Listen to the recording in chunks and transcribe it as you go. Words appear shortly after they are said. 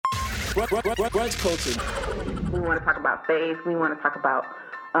Brunch culture. We want to talk about faith. We want to talk about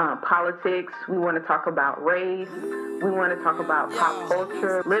politics. We want to talk about race. We want to talk about pop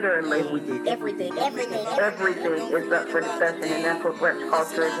culture. Literally, everything is up for discussion, and that's what brunch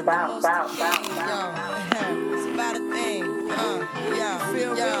culture is about. It's about a thing.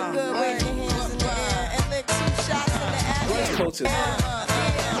 Feel real good. Wave your hands in the air and lick 2 shots in the air. Brunch culture.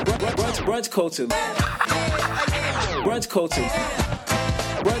 Brunch culture. Brunch culture.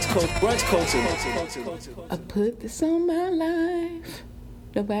 Brunch culture. I put this on my life.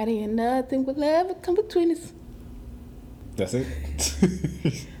 Nobody and nothing will ever come between us. That's it.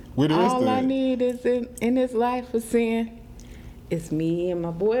 Where the rest All of I it? need is in this life of sin. It's me and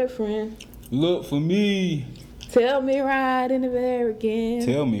my boyfriend. Look for me. Tell me right in the very again.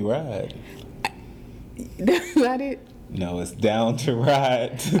 Tell me ride. That's not it. No, it's down to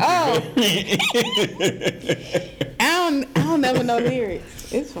ride. Oh. I don't never know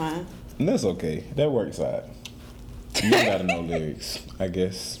lyrics. It's fine. That's okay. That works out. You don't gotta know lyrics, I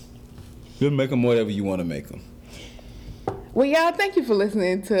guess. You'll make them whatever you want to make them. Well, y'all, thank you for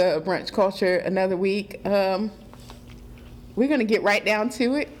listening to Brunch Culture another week. We're going to get right down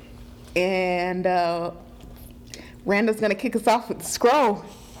to it. And Randall's going to kick us off with the scroll.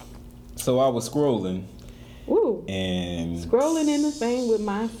 So I was scrolling. Ooh. And Scrolling in the thing with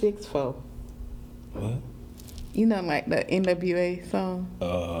my 6'4". What? You know, like the NWA song.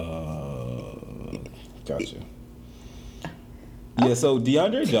 Gotcha. Yeah, so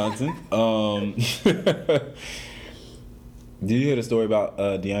DeAndre Johnson. Did you hear the story about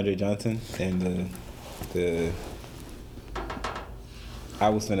DeAndre Johnson and the I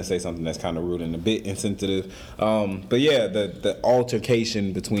was gonna say something that's kind of rude and a bit insensitive, but yeah, the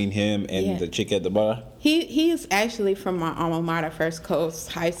altercation between him and the chick at the bar. He is actually from my alma mater, First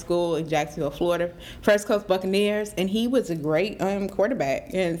Coast High School in Jacksonville, Florida, First Coast Buccaneers, and he was a great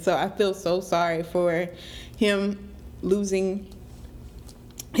quarterback. And so I feel so sorry for him losing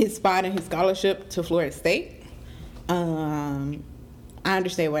his spot and his scholarship to Florida State. I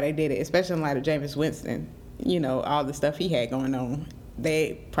understand why they did it, especially in light of Jameis Winston. You know, all the stuff he had going on.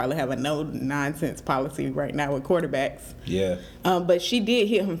 They probably have a no-nonsense policy right now with quarterbacks. Yeah. But she did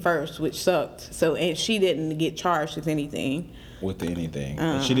hit him first, which sucked. So, and she didn't get charged with anything.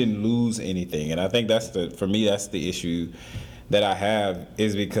 And she didn't lose anything. And I think that's the issue that I have,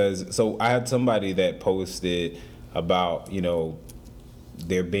 is because, so I had somebody that posted about, you know,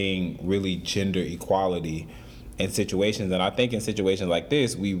 there being really gender equality in situations. And I think in situations like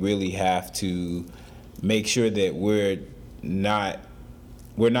this, we really have to make sure that we're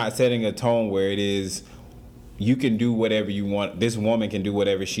not setting a tone where it is, you can do whatever you want. This woman can do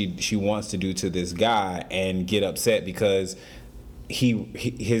whatever she wants to do to this guy and get upset because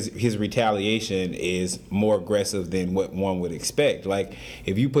his retaliation is more aggressive than what one would expect. Like,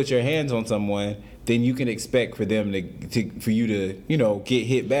 if you put your hands on someone, then you can expect for them for you to, you know, get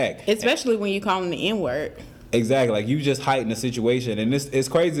hit back. Especially when you call them the N-word. Exactly. Like, you just heighten the situation. And it's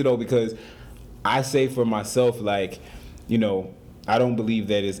crazy, though, because I say for myself, like, you know, I don't believe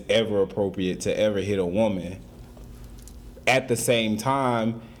that it's ever appropriate to ever hit a woman. At the same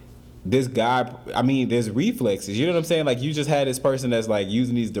time, this guy, I mean, there's reflexes. You know what I'm saying? Like, you just had this person that's, like,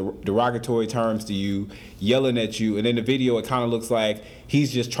 using these derogatory terms to you, yelling at you, and in the video it kind of looks like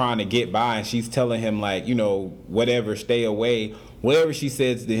he's just trying to get by, and she's telling him, like, you know, whatever, stay away. Whatever she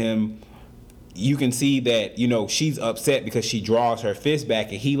says to him, you can see that, you know, she's upset because she draws her fist back,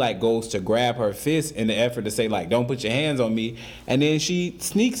 and he, like, goes to grab her fist in the effort to say, like, don't put your hands on me, and then she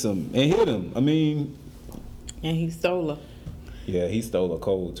sneaks him and hit him. I mean, and he stole her. Yeah, he stole a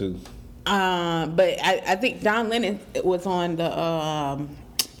cold too. But I think Don Lennon was on the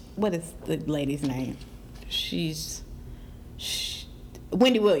what is the lady's name? She's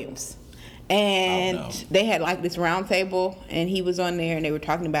Wendy Williams. And they had like this round table, and he was on there, and they were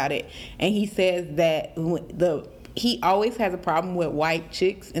talking about it. And he says that he always has a problem with white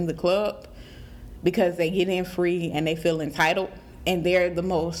chicks in the club because they get in free and they feel entitled, and they're the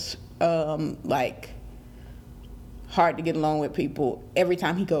most like hard to get along with people. Every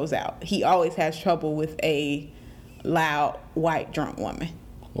time he goes out, he always has trouble with a loud white drunk woman.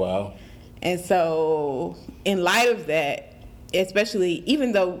 Wow. And so, in light of that, especially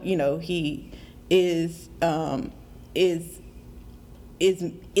even though, you know, he is not,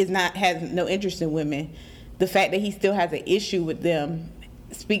 has no interest in women, the fact that he still has an issue with them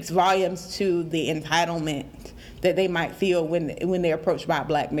speaks volumes to the entitlement that they might feel when they're approached by a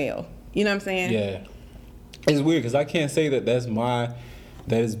black male. You know what I'm saying? Yeah. It's weird because I can't say that that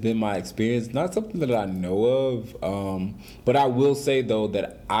has been my experience. Not something that I know of. But I will say, though,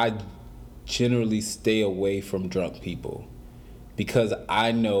 that I generally stay away from drunk people. because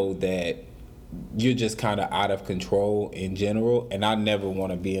I know that you're just kind of out of control in general, and I never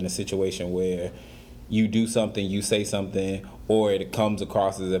want to be in a situation where you do something, you say something, or it comes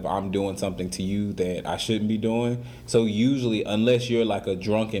across as if I'm doing something to you that I shouldn't be doing. So usually, unless you're like a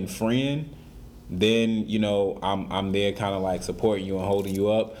drunken friend, then, you know, I'm there kind of like supporting you and holding you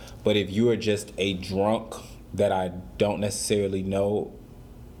up. But if you are just a drunk that I don't necessarily know,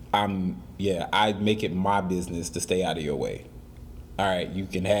 I make it my business to stay out of your way. All right, you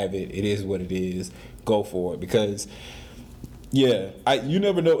can have it. It is what it is. Go for it. Because, you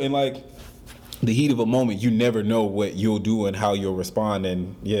never know. In like the heat of a moment, you never know what you'll do and how you'll respond.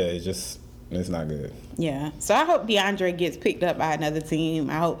 And it's not good. Yeah. So I hope DeAndre gets picked up by another team.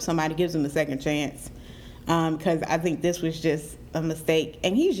 I hope somebody gives him a second chance. Because I think this was just a mistake.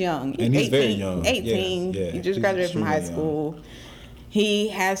 And he's young. And he's very young. 18. Yeah. He just graduated from high school. Young. He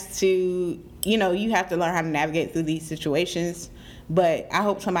has to, you have to learn how to navigate through these situations. But I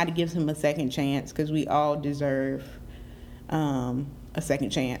hope somebody gives him a second chance, because we all deserve a second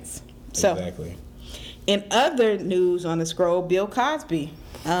chance. So, exactly. In other news on the scroll, Bill Cosby.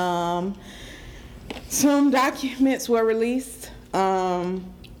 Some documents were released.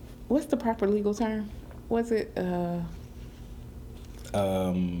 What's the proper legal term? Was it?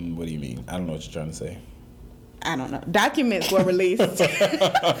 What do you mean? I don't know what you're trying to say. I don't know. Documents were released.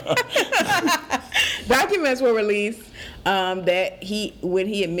 Documents were released that when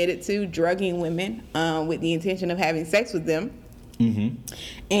he admitted to drugging women with the intention of having sex with them. Mm-hmm.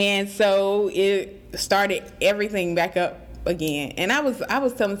 And so it started everything back up again. And I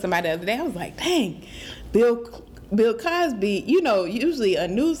was telling somebody the other day, I was like, dang, Bill Cosby, usually a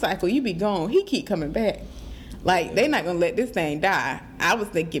news cycle, you be gone. He keep coming back. Like, they're not going to let this thing die. I was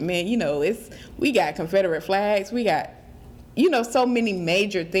thinking, man, we got Confederate flags. We got, so many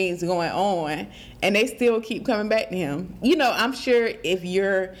major things going on, and they still keep coming back to him. I'm sure if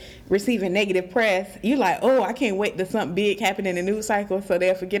you're receiving negative press, you're like, oh, I can't wait till something big happen in the news cycle so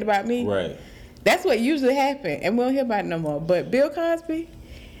they'll forget about me. Right. That's what usually happens, and we don't hear about it no more. But Bill Cosby,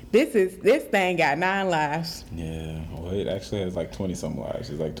 this thing got 9 lives. Yeah, well, it actually has like 20-some lives.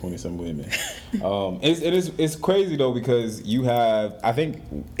 It's like 20-some women. It's crazy though, because I think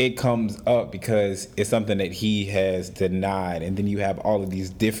it comes up because it's something that he has denied, and then you have all of these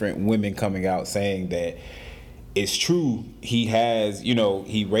different women coming out saying that it's true. He has,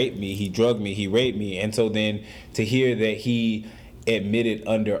 he raped me, he drugged me, he raped me, and so then to hear that he admitted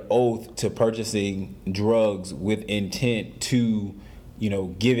under oath to purchasing drugs with intent to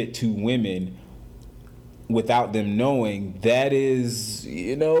give it to women without them knowing, that is,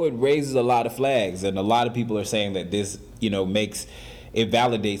 it raises a lot of flags. And a lot of people are saying that this,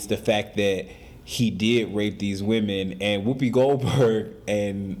 validates the fact that he did rape these women. And Whoopi Goldberg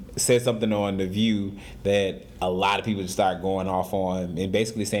said something on The View that a lot of people just start going off on, and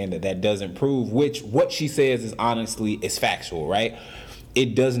basically saying that doesn't prove, which what she says is honestly is factual, right?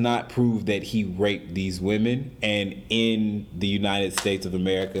 It does not prove that he raped these women, and in the United States of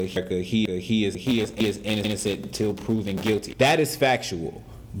America, he is innocent until proven guilty. That is factual.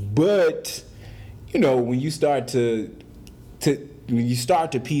 But when you start to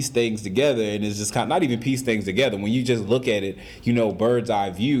piece things together, and it's just kind of not even piece things together, when you just look at it, bird's eye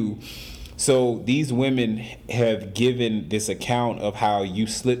view. So these women have given this account of how you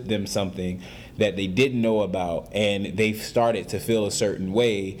slipped them something that they didn't know about, and they've started to feel a certain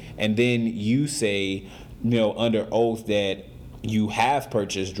way, and then you say, under oath that you have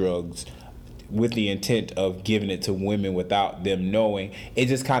purchased drugs with the intent of giving it to women without them knowing. It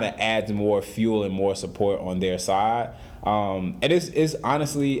just kind of adds more fuel and more support on their side. And it's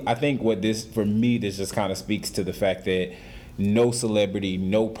honestly, I think this just kind of speaks to the fact that no celebrity,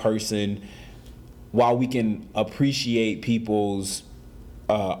 no person, while we can appreciate people's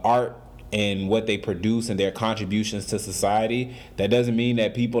art and what they produce and their contributions to society, that doesn't mean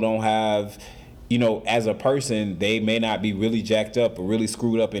that people don't have, as a person, they may not be really jacked up or really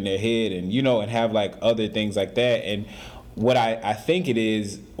screwed up in their head, and and have like other things like that. And what I think it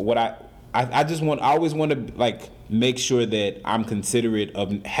is, I always want to like make sure that I'm considerate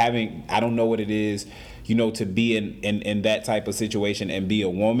of having, I don't know what it is, to be in that type of situation and be a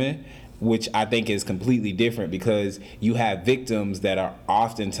woman, which I think is completely different, because you have victims that are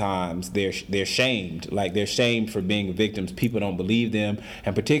oftentimes they're shamed. Like, they're shamed for being victims. People don't believe them,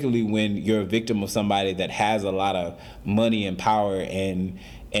 and particularly when you're a victim of somebody that has a lot of money and power and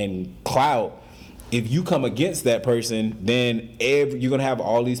clout, if you come against that person, then you're gonna have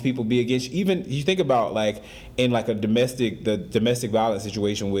all these people be against you. Even you think about like in like the domestic violence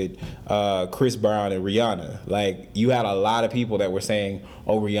situation with Chris Brown and Rihanna. Like you had a lot of people that were saying,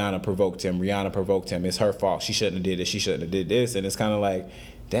 "Oh, Rihanna provoked him. It's her fault. She shouldn't have did this. She shouldn't have did this." And it's kind of like,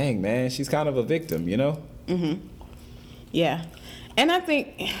 dang man, she's kind of a victim, you know? Mm-hmm. Yeah, and I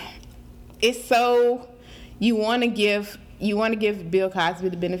think it's so you want to give Bill Cosby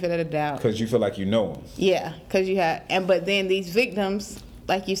the benefit of the doubt because you feel like you know him. Yeah, because you have, but then these victims,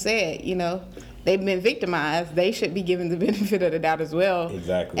 like you said, you know, they've been victimized. They should be given the benefit of the doubt as well.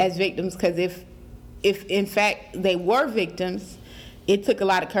 Exactly. As victims, because if in fact they were victims, it took a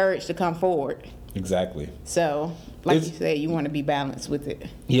lot of courage to come forward. Exactly. So, like you said, you want to be balanced with it.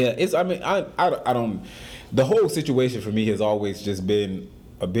 Yeah, I don't. The whole situation for me has always just been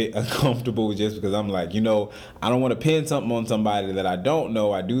a bit uncomfortable, just because I'm like, you know, I don't want to pin something on somebody that I don't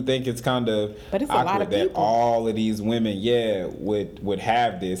know. I do think it's kind of awkward that all of these women, would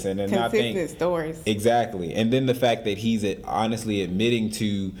have this, and then consistent stories. Exactly, and then the fact that he's honestly admitting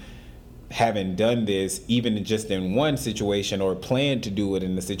to having done this, even just in one situation, or planned to do it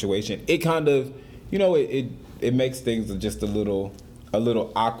in the situation, it kind of, you know, it makes things just a little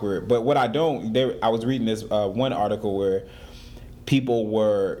awkward. But what I was reading this one article where people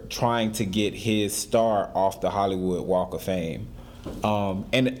were trying to get his star off the Hollywood Walk of Fame.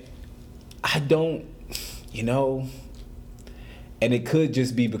 And I don't, you know, and it could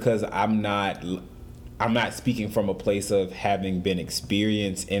just be because I'm not speaking from a place of having been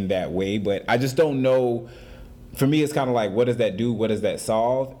experienced in that way, but I just don't know. For me, it's kind of like, what does that do? What does that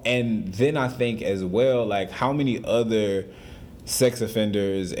solve? And then I think as well, like, how many other sex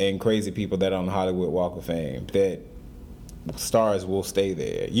offenders and crazy people that are on the Hollywood Walk of Fame that stars will stay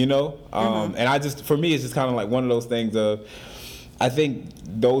there, you know? And for me, it's just kind of like one of those things of, I think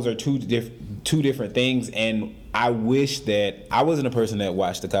those are two different things, and I wish that I wasn't a person that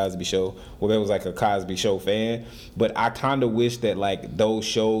watched the Cosby Show, or that was like a Cosby Show fan, but I kind of wish that like those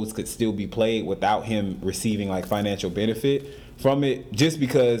shows could still be played without him receiving like financial benefit from it, just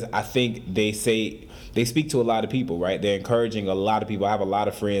because I think they speak to a lot of people, right? They're encouraging a lot of people. I have a lot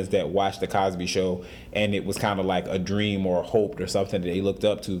of friends that watched the Cosby Show, and it was kind of like a dream or a hope or something that they looked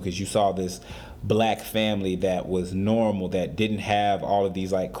up to, because you saw this black family that was normal, that didn't have all of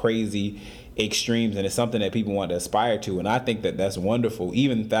these like crazy extremes, and it's something that people want to aspire to. And I think that that's wonderful.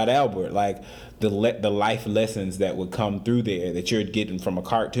 Even Fat Albert, like the life lessons that would come through there that you're getting from a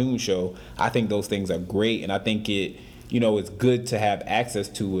cartoon show, I think those things are great, and I think it, you know, it's good to have access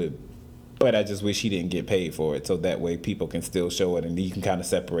to it. But I just wish he didn't get paid for it, so that way people can still show it, and you can kind of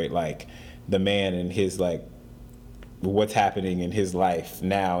separate like the man and his like what's happening in his life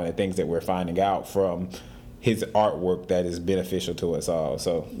now and the things that we're finding out from his artwork that is beneficial to us all.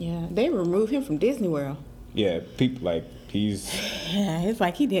 So yeah, they removed him from Disney World. Yeah, people like it's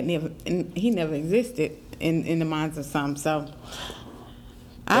like he never existed in the minds of some. So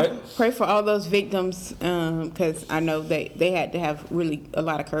I pray for all those victims, because I know they had to have really a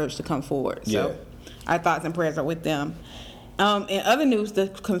lot of courage to come forward. So our thoughts and prayers are with them. In other news, the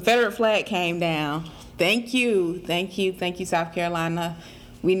Confederate flag came down. Thank you, South Carolina.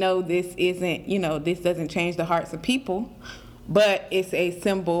 We know this doesn't change the hearts of people, but it's a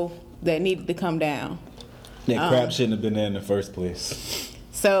symbol that needed to come down. That crap shouldn't have been there in the first place.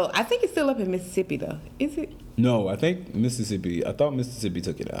 So I think it's still up in Mississippi, though. Is it? No, I think Mississippi. I thought Mississippi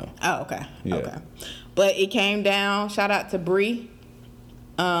took it out. Oh, okay. Yeah. Okay. But it came down. Shout out to Bree,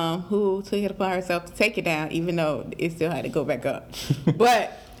 who took it upon herself to take it down, even though it still had to go back up.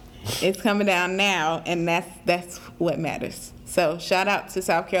 But it's coming down now, and that's what matters. So shout out to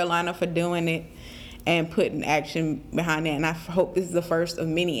South Carolina for doing it and putting action behind it. And I hope this is the first of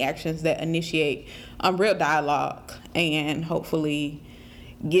many actions that initiate real dialogue and hopefully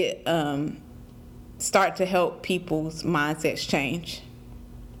get start to help people's mindsets change.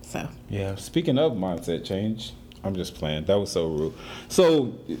 So yeah, speaking of mindset change, I'm just playing. That was so rude.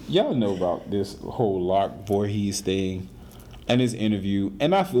 So y'all know about this whole Lark Voorhees thing and his interview,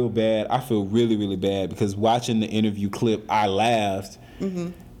 and I feel bad. I feel really, really bad, because watching the interview clip, I laughed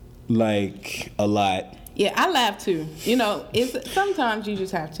like a lot. Yeah, I laughed too. You know, sometimes you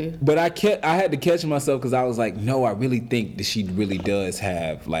just have to. But I had to catch myself, because I was like, no, I really think that she really does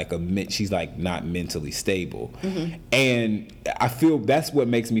have like she's like not mentally stable. And I feel that's what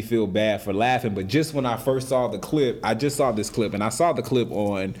makes me feel bad for laughing. But just when I first saw the clip, I just saw this clip, and I saw the clip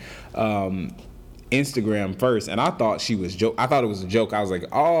on Instagram first, and I thought she was joke. I thought it was a joke. I was like,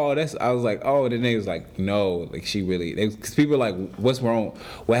 oh, that's. I was like, oh. Then they was like, no, like she really. Because people were like, what's wrong?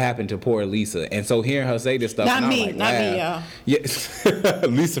 What happened to poor Lisa? And so hearing her say this stuff, Not and me, I'm like, not me, wow. y'all. Yeah,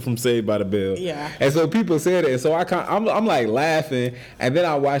 Lisa from Saved by the Bell. Yeah. And so people said it, and so I'm like laughing, and then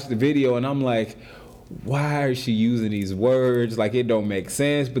I watched the video, and I'm like, why is she using these words? Like it don't make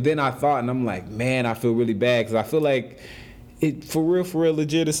sense. But then I thought, and I'm like, man, I feel really bad because I feel like. It for real,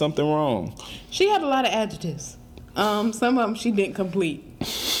 legit is something wrong. She had a lot of adjectives. Some of them she didn't complete.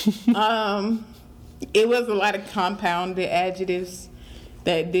 It was a lot of compounded adjectives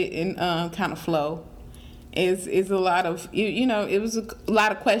that didn't kind of flow. It's a lot of it was a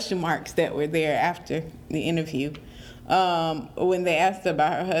lot of question marks that were there after the interview. When they asked her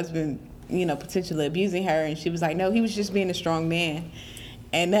about her husband, potentially abusing her, and she was like, "No, he was just being a strong man,"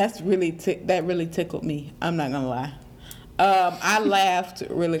 and that really tickled me. I'm not gonna lie. I laughed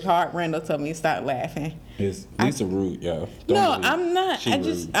really hard. Randall told me to stop laughing. It's Lisa rude, y'all. I'm not.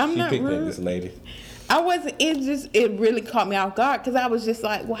 I'm not picked rude. At this lady. I wasn't. It really caught me off guard because I was just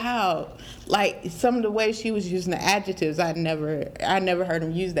like, wow, like some of the ways she was using the adjectives, I never heard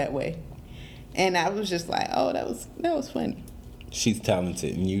him use that way, and I was just like, oh, that was funny. She's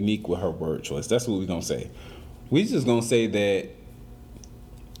talented and unique with her word choice. That's what we're gonna say. We just gonna say that.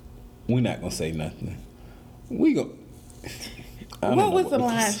 We're not gonna say nothing. We gonna. What was the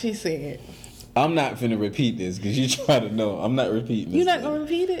line she said? I'm not finna repeat this because you try to know. I'm not repeating this. You're not gonna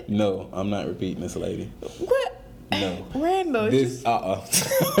repeat it? No, I'm not repeating this, lady. What? No. Randall. This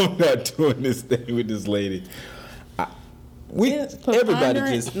I'm not doing this thing with this lady. Everybody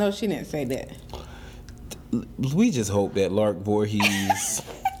just. No, she didn't say that. We just hope that Lark Voorhees.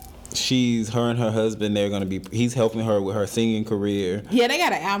 Her and her husband, he's helping her with her singing career. Yeah, they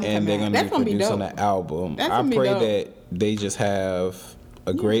got an album and they're coming going out. to be producing an album. I pray that they just have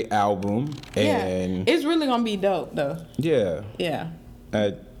a great album. And it's really going to be dope, though. Yeah. Yeah.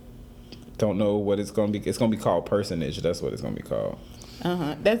 I don't know what it's going to be. It's going to be called Personage. That's what it's going to be called.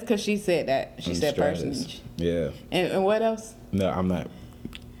 Uh-huh. That's because she said that. She said Personage. Yeah. And what else? No, I'm not.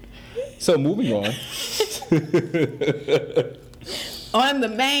 So, moving on. On the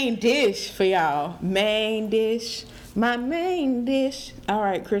main dish for y'all. Main dish. My main dish. All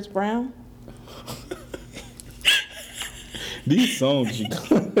right, Chris Brown. These songs, you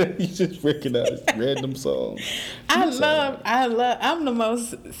just recognize random songs. I'm the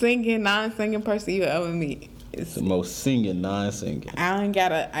most singing, non-singing person you ever meet. It's the most singing, non-singing.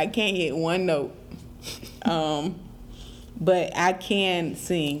 I can't hit one note. But I can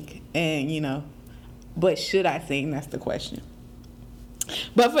sing, and but should I sing? That's the question.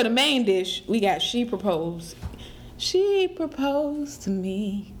 But for the main dish, we got She Proposed. She proposed to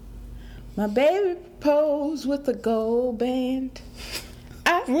me. My baby proposed with a gold band.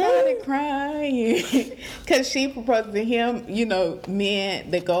 I started crying because she proposed to him.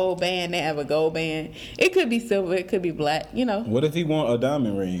 Men, the gold band, they have a gold band. It could be silver, it could be black, What if he want a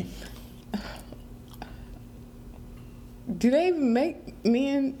diamond ring? Do they even make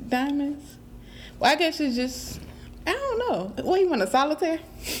men diamonds? Well, I guess it's just, I don't know. What, he want a solitaire?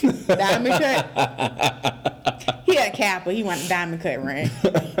 Diamond cut? He had a cap, but he want a diamond cut ring.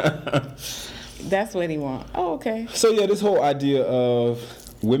 That's what he want. Oh, okay. So yeah, this whole idea of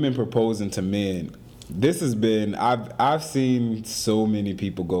women proposing to men, this has been, I've seen so many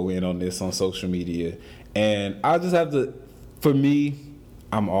people go in on this on social media, and I just have to, for me,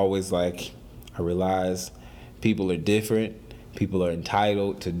 I'm always like, I realize people are different. People are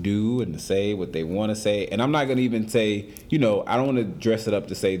entitled to do and to say what they want to say. And I'm not going to even say, I don't want to dress it up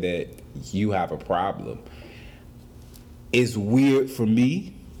to say that you have a problem. It's weird for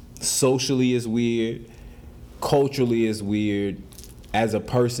me. Socially is weird. Culturally is weird. As a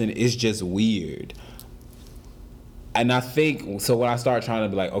person, it's just weird. And I think, so when I start trying to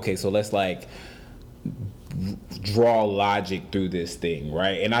be like, okay, so let's like draw logic through this thing,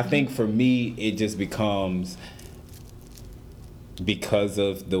 right? And I think for me, it just becomes, because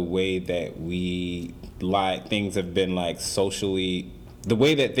of the way that things have been like socially, the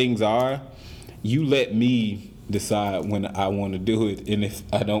way that things are, you let me decide when I want to do it, and if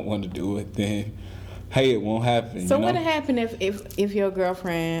I don't want to do it, then hey, it won't happen. So what would happen if your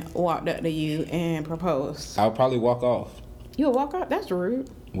girlfriend walked up to you and proposed? I'll probably walk off. You would walk off? That's rude.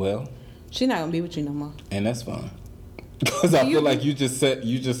 Well, she's not gonna be with you no more. And that's fine. Because I feel like you just said.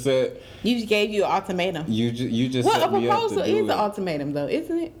 You just gave you an ultimatum. You just well, set me up to do it. A proposal is an ultimatum, though,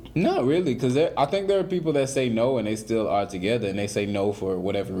 isn't it? Not really, because I think there are people that say no and they still are together, and they say no for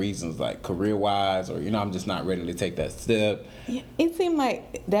whatever reasons, like career-wise, or I'm just not ready to take that step. Yeah, it seemed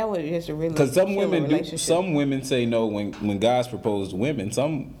like that was just a really, because some women say no when guys propose to women.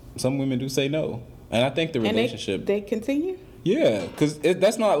 Some women do say no. And I think the And relationship... they continue? Yeah, because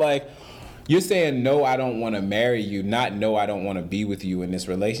that's not like... You're saying, no, I don't want to marry you, not no, I don't want to be with you in this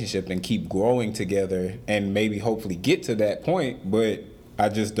relationship and keep growing together and maybe hopefully get to that point, but I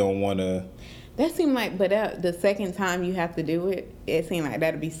just don't want to... That seemed like, but the second time you have to do it, it seemed like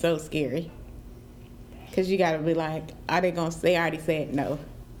that'd be so scary. Because you got to be like, are they going to say, I already said no?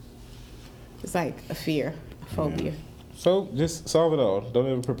 It's like a fear, a phobia. Yeah. So just solve it all. Don't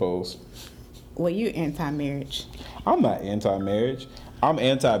ever propose. Well, you anti-marriage. I'm not anti-marriage. I'm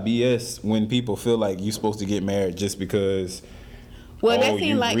anti-BS when people feel like you're supposed to get married just because... Well, that oh, seemed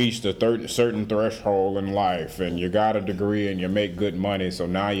you like reached a certain threshold in life and you got a degree and you make good money, so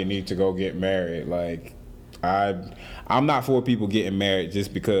now you need to go get married. Like, I'm not for people getting married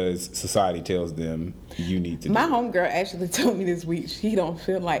just because society tells them you need to. My homegirl actually told me this week she don't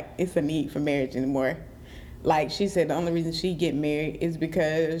feel like it's a need for marriage anymore. Like, she said the only reason she get married is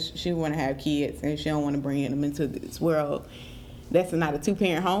because she want to have kids and she don't want to bring them into this world. That's not a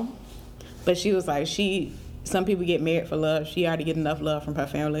 2-parent home. But she was like, some people get married for love. She already get enough love from her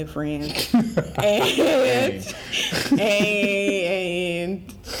family and friends. and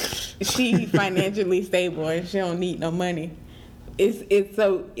she financially stable and she don't need no money.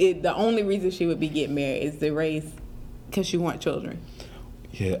 The only reason she would be getting married is to raise, because she want children.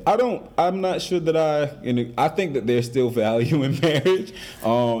 Yeah, I'm not sure that I think that there's still value in marriage,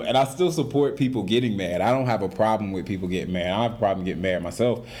 and I still support people getting married. I don't have a problem with people getting married. I don't have a problem getting married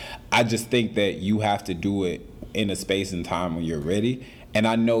myself. I just think that you have to do it in a space and time when you're ready. And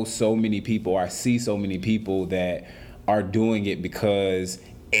I know so many people, I see so many people that are doing it because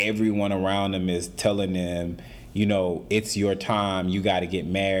everyone around them is telling them, you know, it's your time, you got to get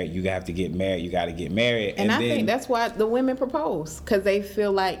married, you have to get married, you got to get married. And I think that's why the women propose, because they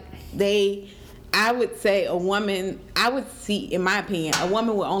feel like I would say in my opinion, a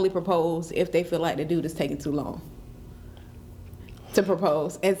woman would only propose if they feel like the dude is taking too long to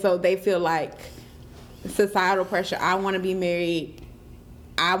propose. And so they feel like societal pressure, I want to be married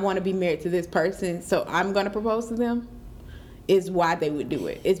to this person, so I'm going to propose to them, is why they would do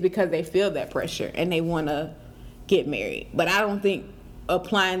it. It's because they feel that pressure and they want to get married. But I don't think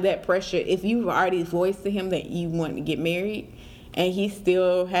applying that pressure, if you've already voiced to him that you want to get married and he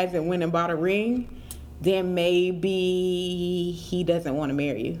still hasn't went and bought a ring, then maybe he doesn't want to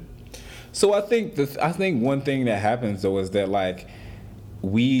marry you. So I think one thing that happens though is that, like,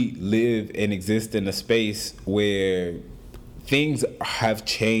 we live and exist in a space where things have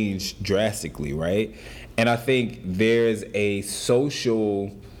changed drastically, right? And I think there's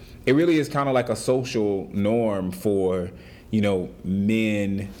it really is kind of like a social norm for, you know,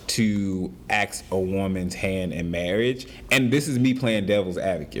 men to ask a woman's hand in marriage. And this is me playing devil's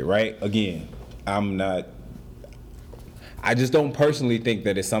advocate, right? Again, I just don't personally think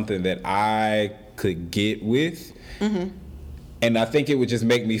that it's something that I could get with. Mm-hmm. And I think it would just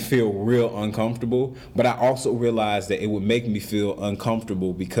make me feel real uncomfortable. But I also realize that it would make me feel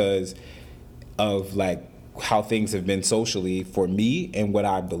uncomfortable because of, like, how things have been socially for me and what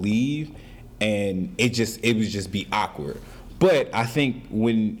I believe, and it would just be awkward. But I think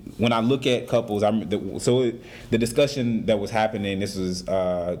when I look at couples, the discussion that was happening, this was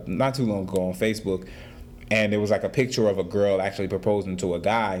not too long ago on Facebook, and there was like a picture of a girl actually proposing to a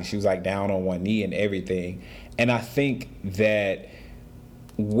guy, and she was like down on one knee and everything. And I think that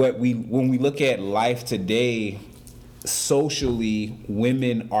when we look at life today, socially,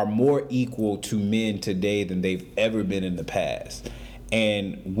 women are more equal to men today than they've ever been in the past.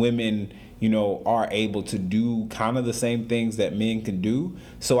 And women, you know, are able to do kind of the same things that men can do.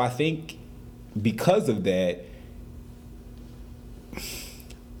 So I think because of that,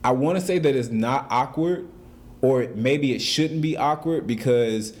 I want to say that it's not awkward, or maybe it shouldn't be awkward,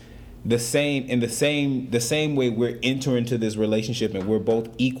 because the same way we're entering into this relationship and we're both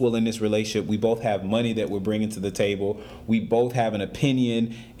equal in this relationship, we both have money that we're bringing to the table, we both have an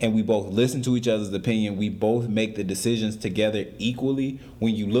opinion, and we both listen to each other's opinion, we both make the decisions together equally.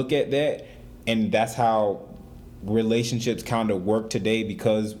 When you look at that, and that's how relationships kind of work today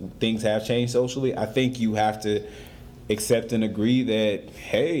because things have changed socially, I think you have to accept and agree that,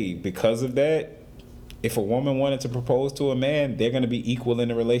 hey, because of that, if a woman wanted to propose to a man, they're going to be equal in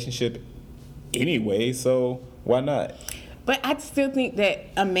the relationship anyway, so why not? But I still think that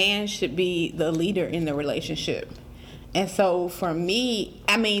a man should be the leader in the relationship. And so for me,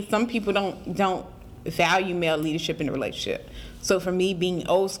 I mean, some people don't value male leadership in the relationship. So for me, being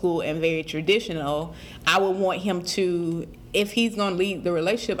old school and very traditional, I would want him to, if he's going to lead the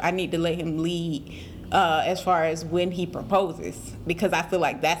relationship, I need to let him lead as far as when he proposes, because I feel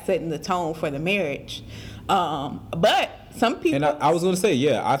like that's setting the tone for the marriage. But Some people. And I was going to say,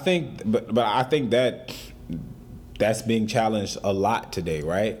 yeah, I think, but I think that's being challenged a lot today,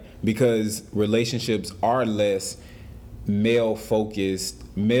 right? Because relationships are less male focused,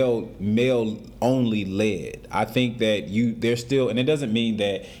 male only led. I think that they're still, and it doesn't mean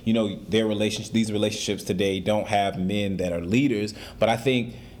that, you know, these relationships today don't have men that are leaders, but I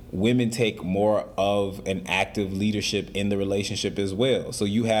think women take more of an active leadership in the relationship as well. So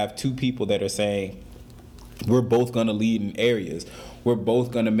you have two people that are saying, we're both going to lead in areas. We're both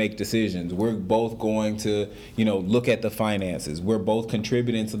going to make decisions. We're both going to, you know, look at the finances. We're both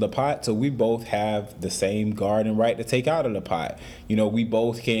contributing to the pot. So we both have the same garden right to take out of the pot. You know, we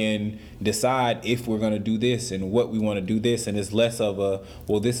both can decide if we're going to do this and what we want to do this. And it's less of a,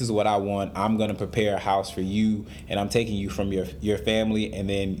 well, this is what I want. I'm going to prepare a house for you and I'm taking you from your family. And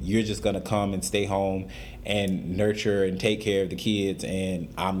then you're just going to come and stay home and nurture and take care of the kids,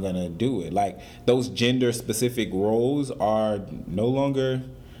 and I'm gonna do it. Like, those gender specific roles are no longer,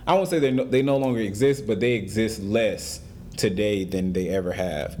 I won't say they no longer exist, but they exist less today than they ever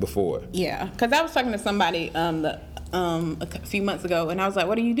have before. Yeah, because I was talking to somebody a few months ago, and I was like,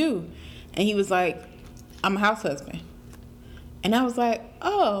 what do you do? And he was like, I'm a house husband. And I was like,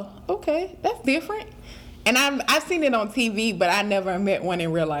 oh, okay, that's different. And I've seen it on TV, but I never met one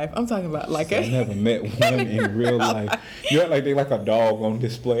in real life. I'm talking about like I never met one in real life. You act like they like a dog on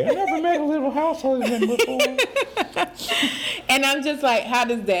display. I never met a little house husband before. And I'm just like, how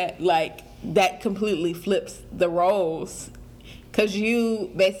does that completely flips the roles? Because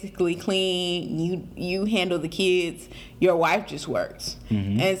you basically clean, you handle the kids, your wife just works.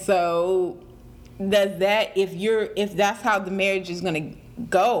 Mm-hmm. And so does that, if that's how the marriage is going to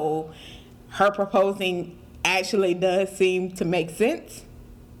go, her proposing actually does seem to make sense.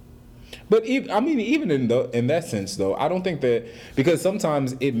 But even in that sense, though, I don't think that, because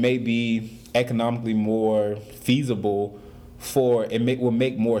sometimes it may be economically more feasible will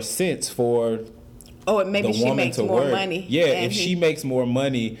make more sense for maybe she makes more money. Yeah, if she makes more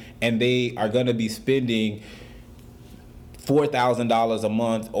money and they are going to be spending $4,000 a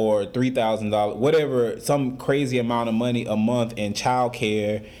month or $3,000, whatever, some crazy amount of money a month in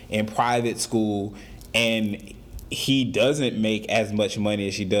childcare and private school, and he doesn't make as much money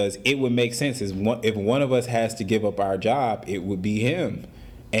as she does, it would make sense. If one of us has to give up our job, it would be him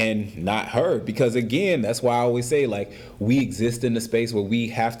and not her. Because again, that's why I always say, like, we exist in the space where we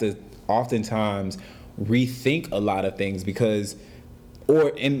have to oftentimes rethink a lot of things,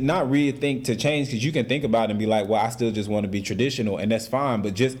 and not rethink to change, because you can think about it and be like, well, I still just want to be traditional, and that's fine,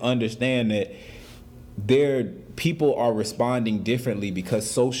 but just understand that people are responding differently because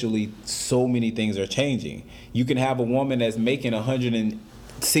socially so many things are changing. You can have a woman that's making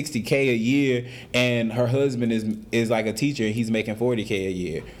 $160K a year and her husband is like a teacher and he's making $40K a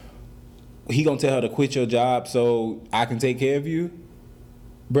year. He gonna tell her to quit your job so I can take care of you?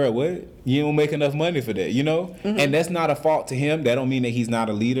 Bro, what? You don't make enough money for that, you know? Mm-hmm. And that's not a fault to him. That don't mean that he's not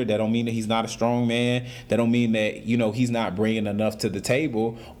a leader. That don't mean that he's not a strong man. That don't mean that, you know, he's not bringing enough to the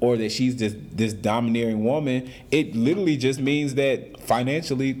table, or that she's just this domineering woman. It literally just means that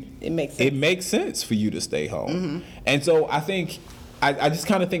financially it makes sense for you to stay home. Mm-hmm. And so I think, I just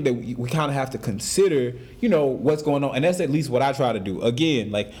kind of think that we kind of have to consider, you know, what's going on. And that's at least what I try to do.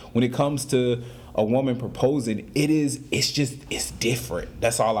 Again, like, when it comes to a woman proposing, it's different.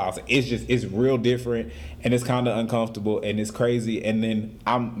 That's all I'll say. It's real different, and it's kind of uncomfortable, and it's crazy. And then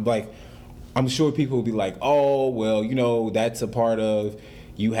I'm sure people will be like, oh, well, you know, that's a part of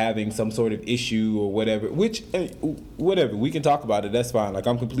you having some sort of issue or whatever, which, whatever, we can talk about it. That's fine. Like,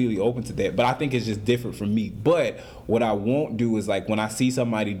 I'm completely open to that, but I think it's just different from me. But what I won't do is, like, when I see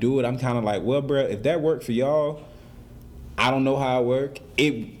somebody do it, I'm kind of like, well, bro, if that worked for y'all, I don't know how it worked.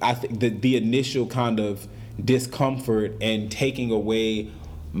 I think the initial kind of discomfort and taking away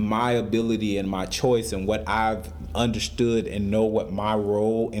my ability and my choice and what I've understood and know what my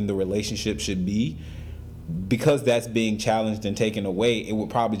role in the relationship should be, because that's being challenged and taken away, it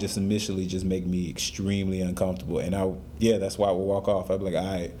would probably just initially just make me extremely uncomfortable. And that's why I would walk off. I'd be like,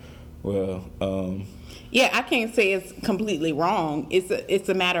 all right, well, yeah, I can't say it's completely wrong. It's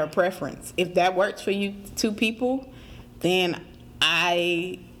a matter of preference. If that works for you two people, then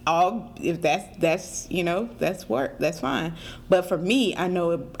if that's you know, that's work, that's fine. But for me, I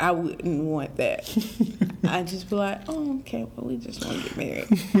know I wouldn't want that. I'd just be like, oh, okay, well, we just want to get married.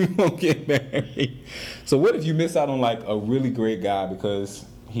 We won't get married. So what if you miss out on, like, a really great guy because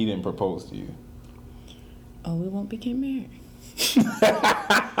he didn't propose to you? Oh, we won't be getting married.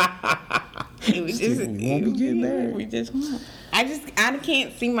 We won't be getting married. We just won't. I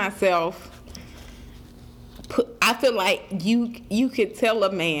can't see myself. I feel like you could tell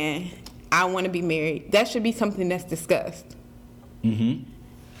a man I want to be married. That should be something that's discussed. Mm-hmm.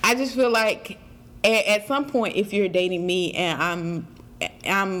 I just feel like at some point, if you're dating me and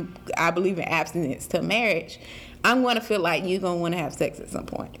I believe in abstinence to marriage, I'm going to feel like you're going to want to have sex at some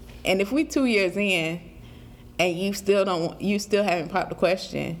point. And if we 2 years in and you still haven't popped the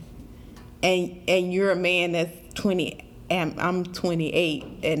question, and you're a man that's 20 and I'm 28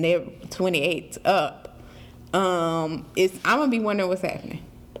 and they're 28 up, I'm gonna be wondering what's happening.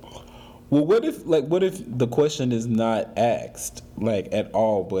 Well, what if the question is not asked at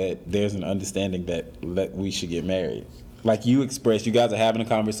all, but there's an understanding that we should get married? Like you expressed, you guys are having a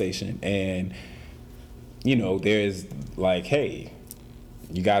conversation, and there's hey,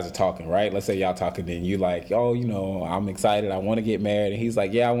 you guys are talking, right? Let's say y'all talking, then you oh, I'm excited, I want to get married, and he's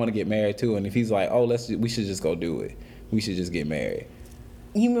like, yeah, I want to get married too. And if he's like, oh, we should just go do it. We should just get married.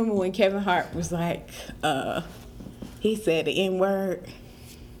 You remember when Kevin Hart was like, he said the N-word?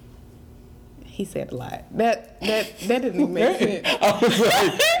 He said a lot. That didn't even make sense.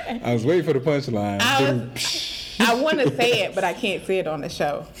 I was waiting for the punchline. I want to say it, but I can't say it on the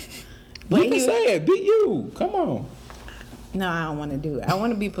show. But you can say it. Be you. Come on. No, I don't want to do it. I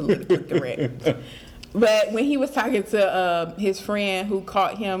want to be politically correct. But when he was talking to his friend who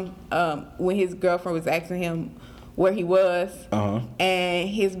caught him when his girlfriend was asking him where he was, and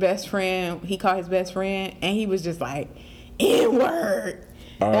he called his best friend, and he was just like, N-word.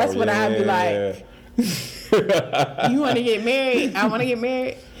 That's what I'd be like. You want to get married? I want to get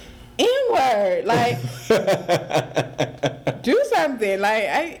married. N-word. Do something.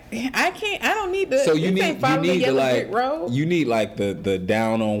 I can't. I don't need to. So you need the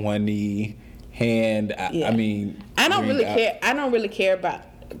down on one knee, hand. I mean, I don't really care. I don't really care about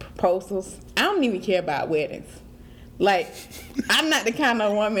proposals. I don't even care about weddings. I'm not the kind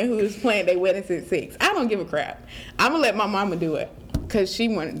of woman who's planning their weddings at 6. I don't give a crap. I'm gonna let my mama do it. Because she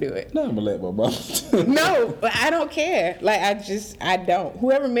want to do it. No, I'm going to let my mom do it. No, but I don't care. I don't.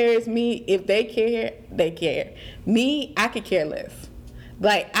 Whoever marries me, if they care, they care. Me, I could care less.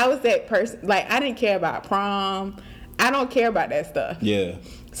 I was that person. I didn't care about prom. I don't care about that stuff. Yeah.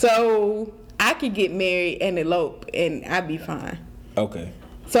 So I could get married and elope, and I'd be fine. Okay.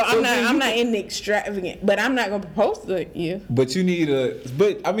 So I'm not in the extravagant, but I'm not gonna propose to you. But you need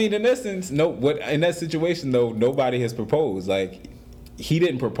But I mean, in essence, in that situation though, nobody has proposed. He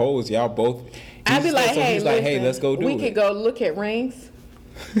didn't propose. Y'all both. I'd be like, hey, let's go do it. We could go look at rings.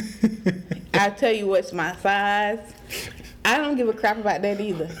 I'll tell you what's my size. I don't give a crap about that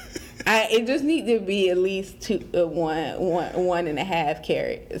either. It just needs to be at least 1.5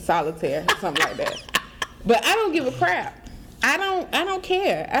 carat solitaire, something like that. But I don't give a crap. I don't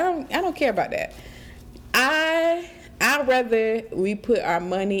care. I don't care about that. I'd rather we put our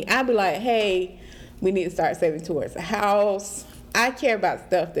money. I'd be like, hey, we need to start saving towards a house. I care about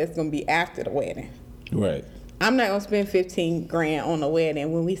stuff that's gonna be after the wedding. Right. I'm not gonna spend $15,000 on a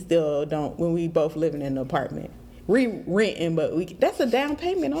wedding when we both living in an apartment. Renting, but that's a down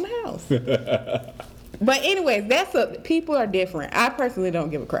payment on the house. But anyways, people are different. I personally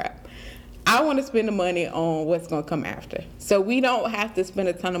don't give a crap. I want to spend the money on what's going to come after. So we don't have to spend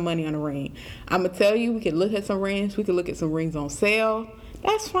a ton of money on a ring. I'm going to tell you, we can look at some rings. We can look at some rings on sale.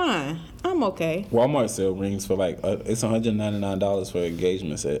 That's fine. I'm okay. Walmart sell rings for it's $199 for an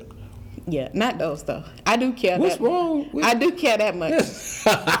engagement set. Yeah, not those though. I do care. What's wrong? I do care that much.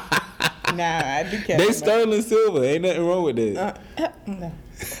 Nah, I do care. They sterling silver. Ain't nothing wrong with that. No.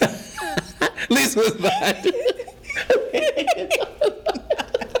 Lisa was like.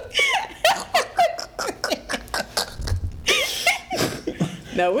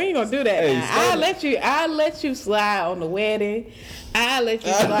 No, we ain't gonna do that. I'll let you slide on the wedding. I'll let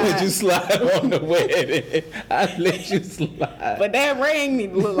you slide on the wedding. I'll let you slide. But that ring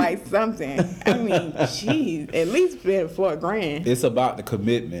need to look like something. I mean, jeez, at least for $1,000. It's about the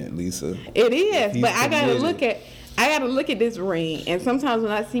commitment, Lisa. It is, but I gotta look at this ring, and sometimes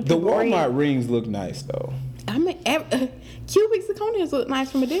when I see people, the Walmart rings look nice though. I mean, cubic zirconias look nice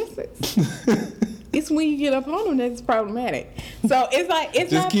from a distance. It's when you get up on them that's problematic. So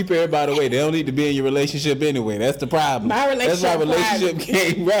it's just keep everybody away. They don't need to be in your relationship anyway. That's the problem. My relationship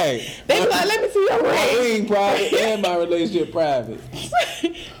came right. They be like, let me see your ring. My ring private and my relationship private.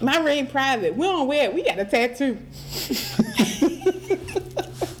 My ring private. We don't wear it. We got a tattoo.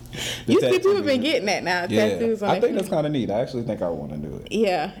 You see people been getting that now. Yeah, tattoos on I think that's kind of neat. I actually think I want to do it.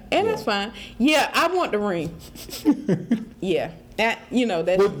 Yeah, and that's fine. Yeah, I want the ring. Yeah. That's well,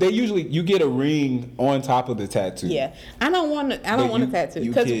 they usually you get a ring on top of the tattoo. Yeah, I don't want a tattoo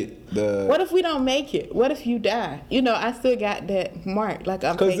because what if we don't make it? What if you die? I still got that mark.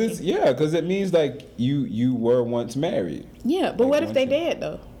 Because it means you were once married. Yeah, but what if they dead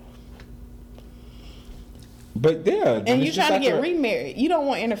though? But yeah, And you're trying to get remarried. You don't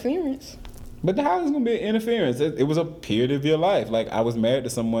want interference. But how is it gonna be interference? It was a period of your life. Like I was married to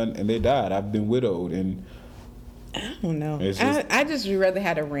someone and they died. I've been widowed, and I don't know. I just would rather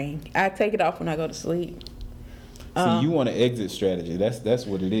have a ring. I take it off when I go to sleep. See, you want an exit strategy. That's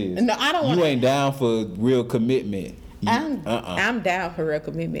what it is. No, I don't. You ain't down for real commitment. I'm down for real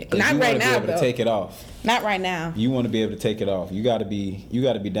commitment. Not you right now, be able though. to take it off. Not right now. You want to be able to take it off. You got to be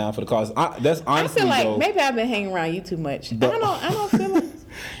down for the cause. That's honestly. I feel like though, maybe I've been hanging around you too much. I don't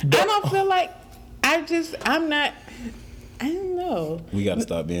feel like. I'm not. I don't know. We got to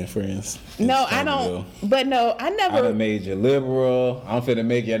stop being friends. No, I don't. But no, I never. I done made you liberal. I'm finna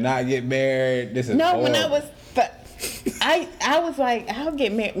make you not get married. This is horrible. When I was. I was like, I'll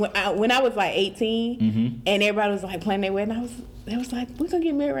get married when I was like 18, and everybody was like planning their wedding. They was like, we're gonna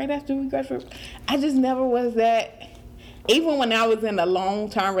get married right after we graduate. I just never was that. Even when I was in a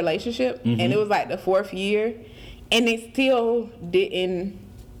long-term relationship, and it was like the 4th year, and it still didn't.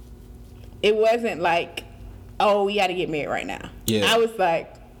 It wasn't like, oh, we got to get married right now. Yeah. I was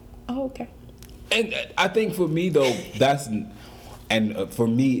like, oh, okay. And I think for me though, for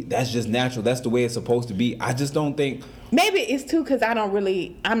me, that's just natural. That's the way it's supposed to be. I just don't think. Maybe it's too because I'm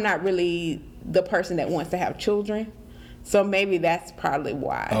not really the person that wants to have children. So maybe that's probably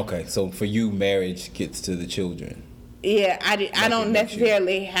why. Okay, so for you, marriage gets to the children. Yeah, I don't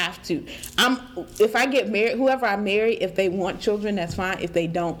necessarily have to. If I get married, whoever I marry, if they want children, that's fine. If they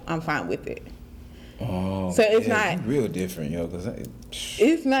don't, I'm fine with it. Oh, so it's not real different, yo. Cause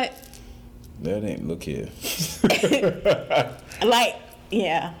it's not. That ain't look here. Like,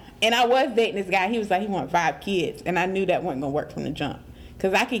 yeah. And I was dating this guy. He was like, he wanted 5 kids, and I knew that wasn't gonna work from the jump.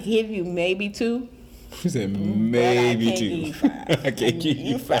 Cause I could give you maybe 2. He said maybe 2. I can't give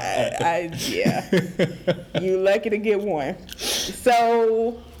you 5. You lucky to get 1.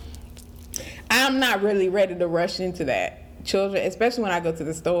 So I'm not really ready to rush into that. Children, especially when I go to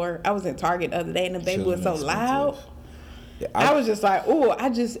the store. I was in Target the other day and the baby was so loud. Yeah, I was just like,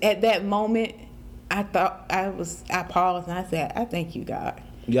 at that moment, I paused and I said, I thank you, God.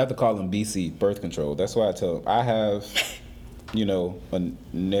 You have to call them BC, birth control. That's why I tell them. I have, a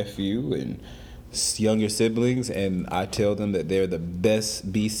nephew and younger siblings, and I tell them that they're the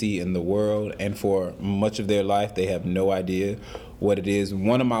best BC in the world, and for much of their life they have no idea what it is.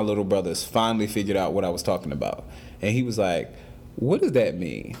 One of my little brothers finally figured out what I was talking about, and he was like, what does that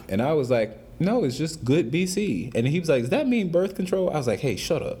mean? And I was like, no, it's just good BC. And he was like, does that mean birth control? I was like, hey,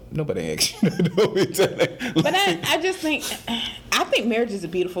 shut up, nobody asked you. But I just think marriage is a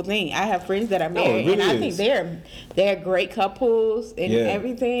beautiful thing. I have friends that are married, really and I think they're great couples and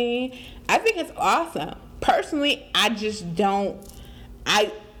everything. I think it's awesome. Personally, I just don't.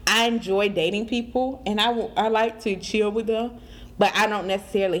 I enjoy dating people, and I like to chill with them, but I don't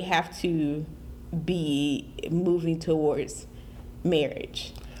necessarily have to be moving towards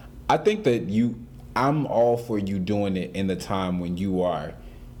marriage. I think that I'm all for you doing it in the time when you are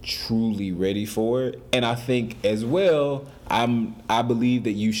truly ready for it. And I think as well, I believe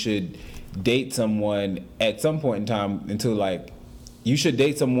that you should date someone at some point in time until you should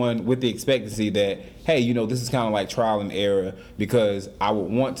date someone with the expectancy that, hey, this is kind of like trial and error, because I would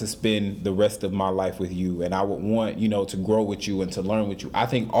want to spend the rest of my life with you, and I would want, to grow with you and to learn with you. I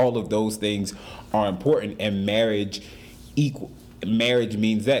think all of those things are important, and marriage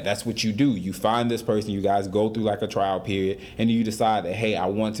means that's what you do. You find this person, you guys go through like a trial period, and you decide that, hey, I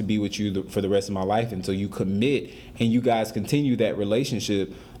want to be with you for the rest of my life, and so you commit and you guys continue that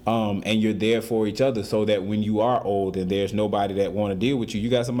relationship, and you're there for each other, so that when you are old and there's nobody that want to deal with you, you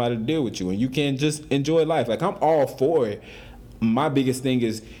got somebody to deal with you, and you can just enjoy life. Like, I'm all for it. My biggest thing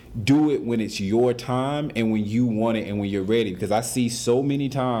is do it when it's your time and when you want it and when you're ready, because I see so many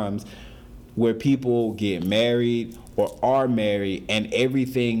times where people get married or are married and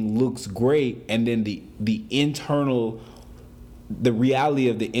everything looks great, and then the reality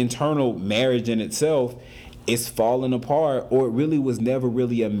of the internal marriage in itself is falling apart, or it really was never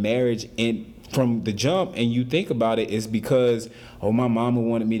really a marriage from the jump. And you think about it, it's because, my mama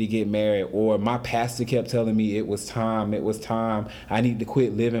wanted me to get married, or my pastor kept telling me it was time, I need to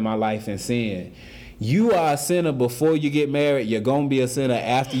quit living my life in sin. You are a sinner before you get married. You're going to be a sinner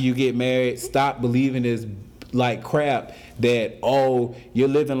after you get married. Stop believing this crap that, you're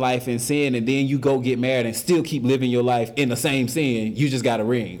living life in sin, and then you go get married and still keep living your life in the same sin. You just got a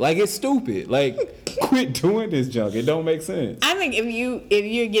ring. It's stupid. Quit doing this junk. It don't make sense. I think if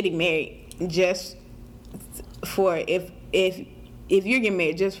you're getting married just for if you're getting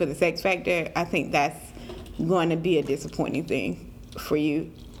married just for the sex factor, I think that's going to be a disappointing thing for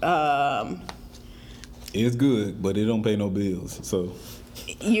you. It's good, but it don't pay no bills. So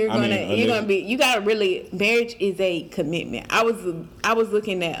you gotta really, marriage is a commitment. I was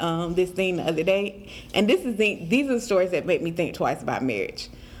looking at this thing the other day, and these are the stories that make me think twice about marriage.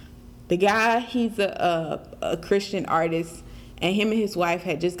 The guy, he's a Christian artist, and him and his wife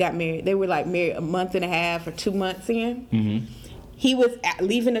had just got married. They were like married a month and a half or 2 months in. Mm-hmm. He was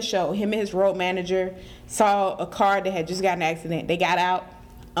leaving the show. Him and his road manager saw a car that had just got in an accident. They got out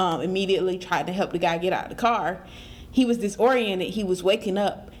immediately, tried to help the guy get out of the car. He was disoriented. He was waking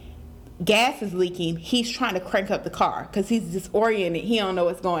up. Gas is leaking. He's trying to crank up the car because he's disoriented. He don't know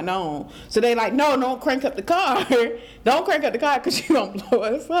what's going on. So they like, no, don't crank up the car. Don't crank up the car because you're going to blow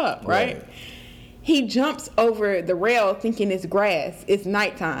us up, right? He jumps over the rail thinking it's grass. It's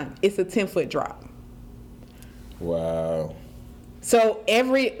nighttime. It's a 10-foot drop. Wow. So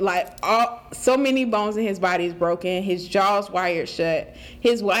so many bones in his body is broken. His jaw's wired shut.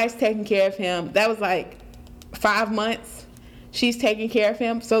 His wife's taking care of him. That was like 5 months. She's taking care of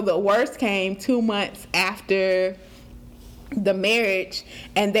him. So the worst came 2 months after the marriage,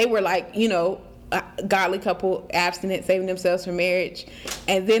 and they were like, a godly couple, abstinent, saving themselves for marriage.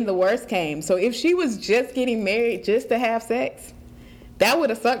 And then the worst came. So if she was just getting married just to have sex, that would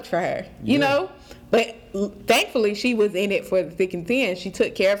have sucked for her, you know? But thankfully, she was in it for the thick and thin. She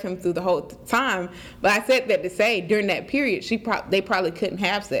took care of him through the whole time. But I said that to say, during that period, they probably couldn't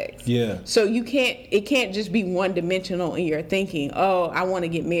have sex. Yeah. So it can't just be one-dimensional in your thinking. Oh, I want to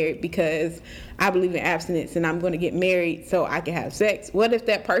get married because I believe in abstinence and I'm going to get married so I can have sex. What if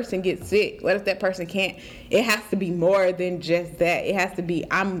that person gets sick? What if that person can't? It has to be more than just that. It has to be,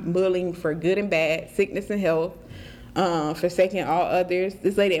 I'm willing for good and bad, sickness and health. Forsaking all others.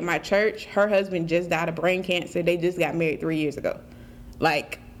 This lady at my church, her husband just died of brain cancer. They just got married 3 years ago.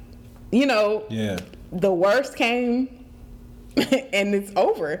 The worst came and it's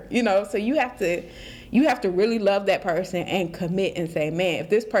over, so you have to really love that person and commit and say, man, if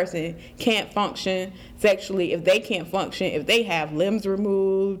this person can't function sexually, if they can't function, if they have limbs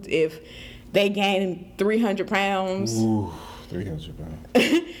removed, if they gain 300 pounds. Ooh. 300 pounds.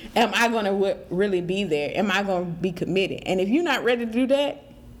 Am I going to really be there? Am I going to be committed? And if you're not ready to do that,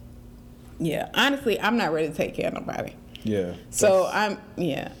 honestly, I'm not ready to take care of nobody. Yeah. So I'm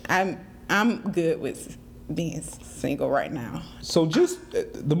good with being single right now. So just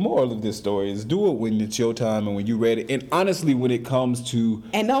the moral of this story is do it when it's your time and when you're ready. And honestly, when it comes to...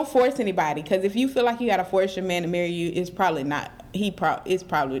 And don't force anybody, because if you feel like you got to force your man to marry you, it's probably not. It's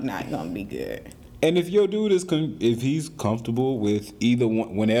probably not going to be good. And if your dude if he's comfortable with either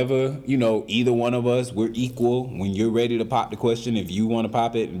one, whenever, either one of us, we're equal. When you're ready to pop the question, if you want to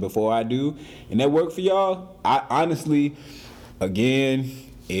pop it and before I do, and that work for y'all, I honestly, again,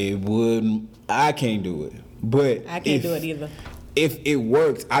 I can't do it. But I can't do it either. If it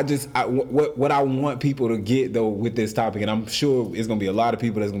works, what I want people to get though with this topic, and I'm sure it's gonna be a lot of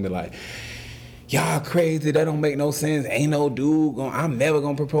people that's gonna be like, y'all crazy, that don't make no sense, ain't no dude, I'm never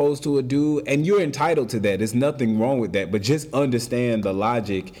gonna propose to a dude. And you're entitled to that, there's nothing wrong with that, but just understand the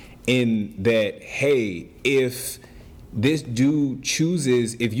logic in that, hey, if this dude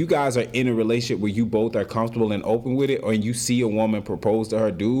chooses, if you guys are in a relationship where you both are comfortable and open with it, or you see a woman propose to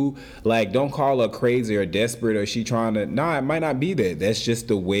her dude, don't call her crazy or desperate or she trying to, it might not be that. That's just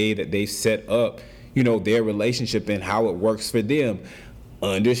the way that they set up, their relationship and how it works for them.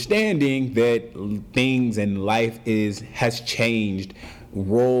 Understanding that things in life has changed,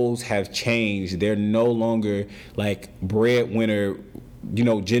 roles have changed. They're no longer breadwinner,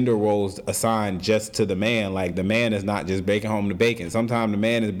 gender roles assigned just to the man. The man is not just bringing home the bacon. Sometimes the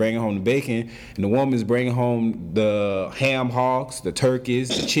man is bringing home the bacon, and the woman is bringing home the ham hocks, the turkeys,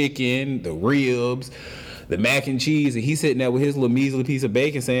 the chicken, the ribs, the mac and cheese, and he's sitting there with his little measly piece of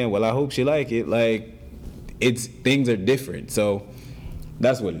bacon, saying, "Well, I hope she like it." Things are different. So.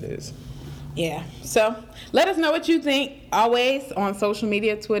 That's what it is. Yeah. So let us know what you think. Always on social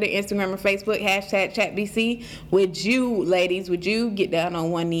media, Twitter, Instagram, or Facebook, #ChatBC. Would you get down on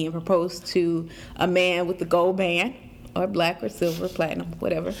one knee and propose to a man with the gold band? Or black or silver, platinum,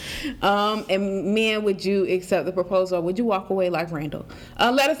 whatever. And men, would you accept the proposal or would you walk away like Randall?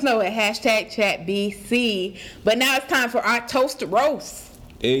 Let us know at #ChatBC. But now it's time for our toast to roast.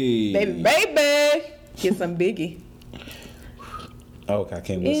 Hey. Baby. Get some Biggie. Okay, I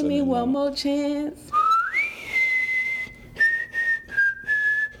can't whistle. Give me one more chance.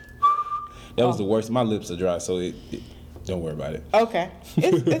 That was the worst. My lips are dry, so don't worry about it. Okay,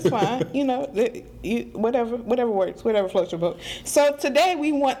 it's fine. Whatever works, whatever floats your boat. So today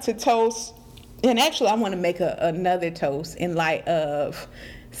we want to toast, and actually I want to make another toast in light of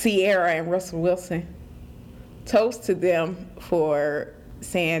Sierra and Russell Wilson. Toast to them for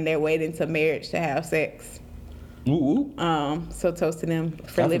saying they're waiting to marriage to have sex. Ooh. So toast to them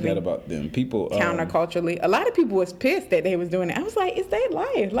for I living forgot about them. People counterculturally. A lot of people was pissed that they was doing it. I was like, it's their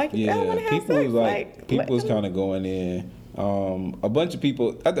life. Like, if they don't want to have people sex, was like people was let them- kind of going in. A bunch of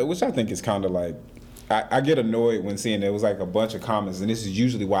people, which I think is kind of like, I get annoyed when seeing there was like a bunch of comments, and this is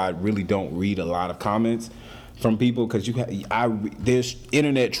usually why I really don't read a lot of comments from people, because there's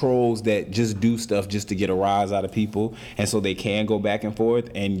internet trolls that just do stuff just to get a rise out of people, and so they can go back and forth,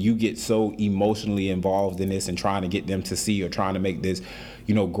 and you get so emotionally involved in this and trying to get them to see or trying to make this,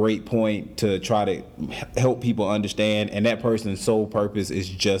 great point to try to help people understand, and that person's sole purpose is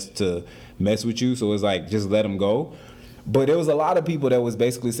just to mess with you. So it's like, just let them go. But there was a lot of people that was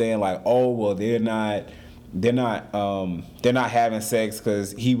basically saying like, oh well, they're not having sex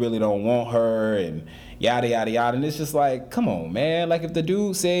because he really don't want her and yada yada yada. And it's just like, come on, man. Like, if the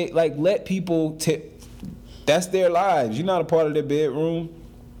dude say, like, let people that's their lives. You're not a part of their bedroom.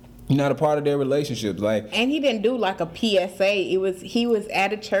 You're not a part of their relationships. Like, and he didn't do like a PSA. He was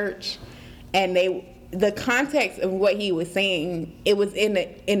at a church, and the context of what he was saying, it was in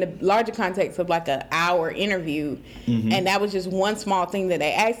the larger context of like an hour interview, and that was just one small thing that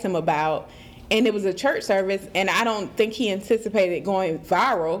they asked him about, and it was a church service, and I don't think he anticipated it going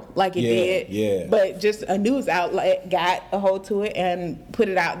viral like it did. Yeah. But just a news outlet got a hold to it and put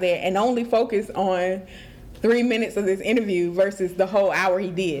it out there, and only focused on 3 minutes of this interview versus the whole hour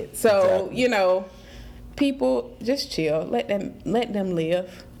he did. So Exactly. People just chill, let them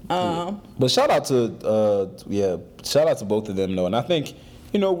live. But shout out to both of them though, and I think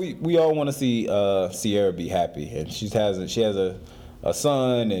we all want to see Ciara be happy, and she has a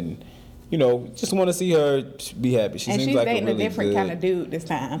son, and just want to see her be happy. She and seems she's like dating a really different good kind of dude this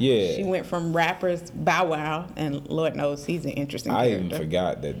time. Yeah. She went from rappers Bow Wow, and Lord knows he's an interesting I character. even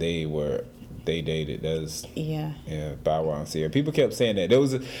forgot that they dated. Yeah. Bow Wow and Ciara. People kept saying that. There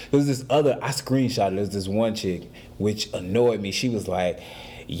was this other, I screenshotted, there was this one chick which annoyed me. She was like,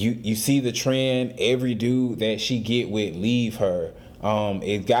 You see the trend, every dude that she get with, leave her.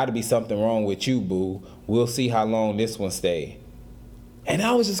 It's got to be something wrong with you, boo. We'll see how long this one stay. And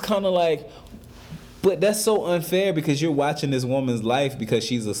I was just kind of like, but that's so unfair, because you're watching this woman's life because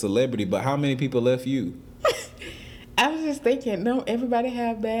she's a celebrity, but how many people left you? I was just thinking, don't everybody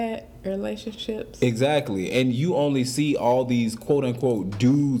have bad relationships? Exactly. And you only see all these quote unquote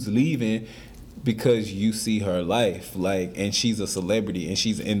dudes leaving because you see her life, like, and she's a celebrity and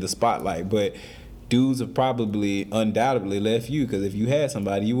she's in the spotlight. But dudes have probably undoubtedly left you, because if you had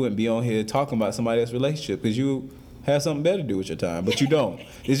somebody, you wouldn't be on here talking about somebody else's relationship, because you have something better to do with your time, but you don't.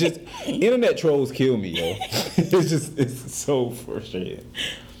 It's just, internet trolls kill me, yo. It's so frustrating.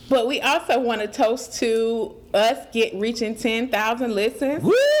 But we also want to toast to us reaching 10,000 listens.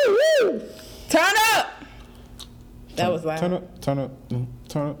 Woo, woo. Turn up! That was loud. Turn up.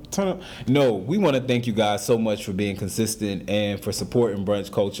 No, we want to thank you guys so much for being consistent and for supporting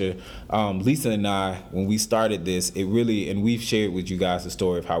brunch culture. Lisa and I, when we started this, and we've shared with you guys the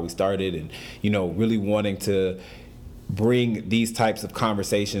story of how we started, and really wanting to bring these types of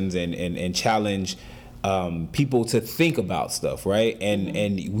conversations and challenge people to think about stuff, right?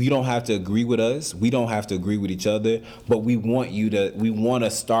 And we don't have to agree with us. We don't have to agree with each other, but we want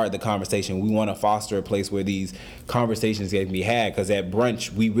to start the conversation. We want to foster a place where these conversations can be had, because at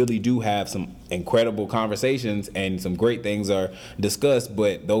brunch, we really do have some incredible conversations and some great things are discussed,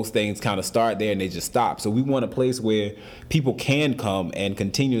 but those things kind of start there and they just stop. So we want a place where people can come and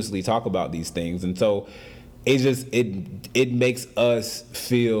continuously talk about these things. And so it makes us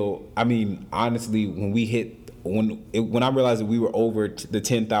feel, I mean, honestly, when I realized that we were over the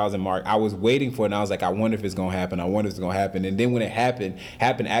 10,000 mark, I was waiting for it, and I was like, I wonder if it's gonna happen. And then when it happened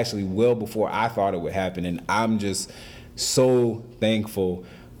actually well before I thought it would happen. And I'm just so thankful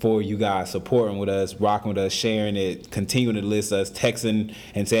for you guys supporting with us, rocking with us, sharing it, continuing to list us, texting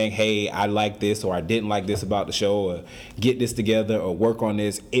and saying, hey, I like this, or I didn't like this about the show, or get this together, or work on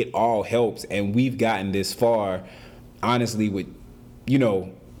this. It all helps. And we've gotten this far, honestly, with,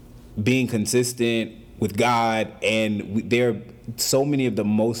 being consistent with God. And there, so many of the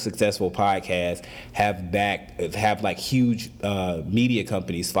most successful podcasts have like huge media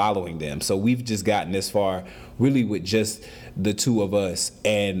companies following them. So we've just gotten this far really with just the two of us,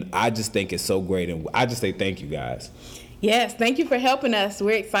 and I just think it's so great, and I just say thank you guys. Yes, thank you for helping us.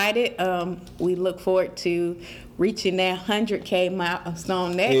 We're excited. We look forward to reaching that 100K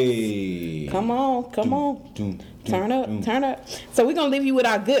milestone next. Hey, come on. Turn up. So we're going to leave you with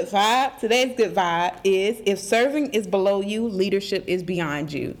our good vibe. Today's good vibe is, if serving is below you, leadership is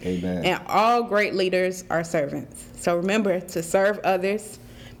beyond you. Amen. And all great leaders are servants. So remember to serve others,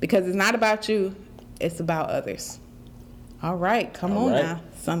 because it's not about you, it's about others. All right, come All on right. now,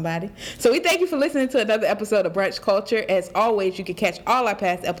 somebody. So we thank you for listening to another episode of Brunch Culture. As always, you can catch all our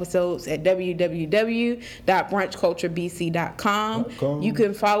past episodes at www.brunchculturebc.com. You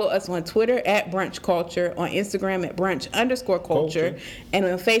can follow us on Twitter at Brunch Culture, on Instagram at Brunch_Culture, and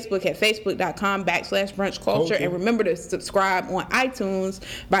on Facebook at facebook.com/Brunch Culture. And remember to subscribe on iTunes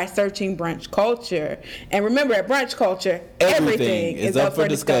by searching Brunch Culture. And remember, at Brunch Culture, everything is up for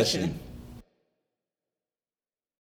discussion.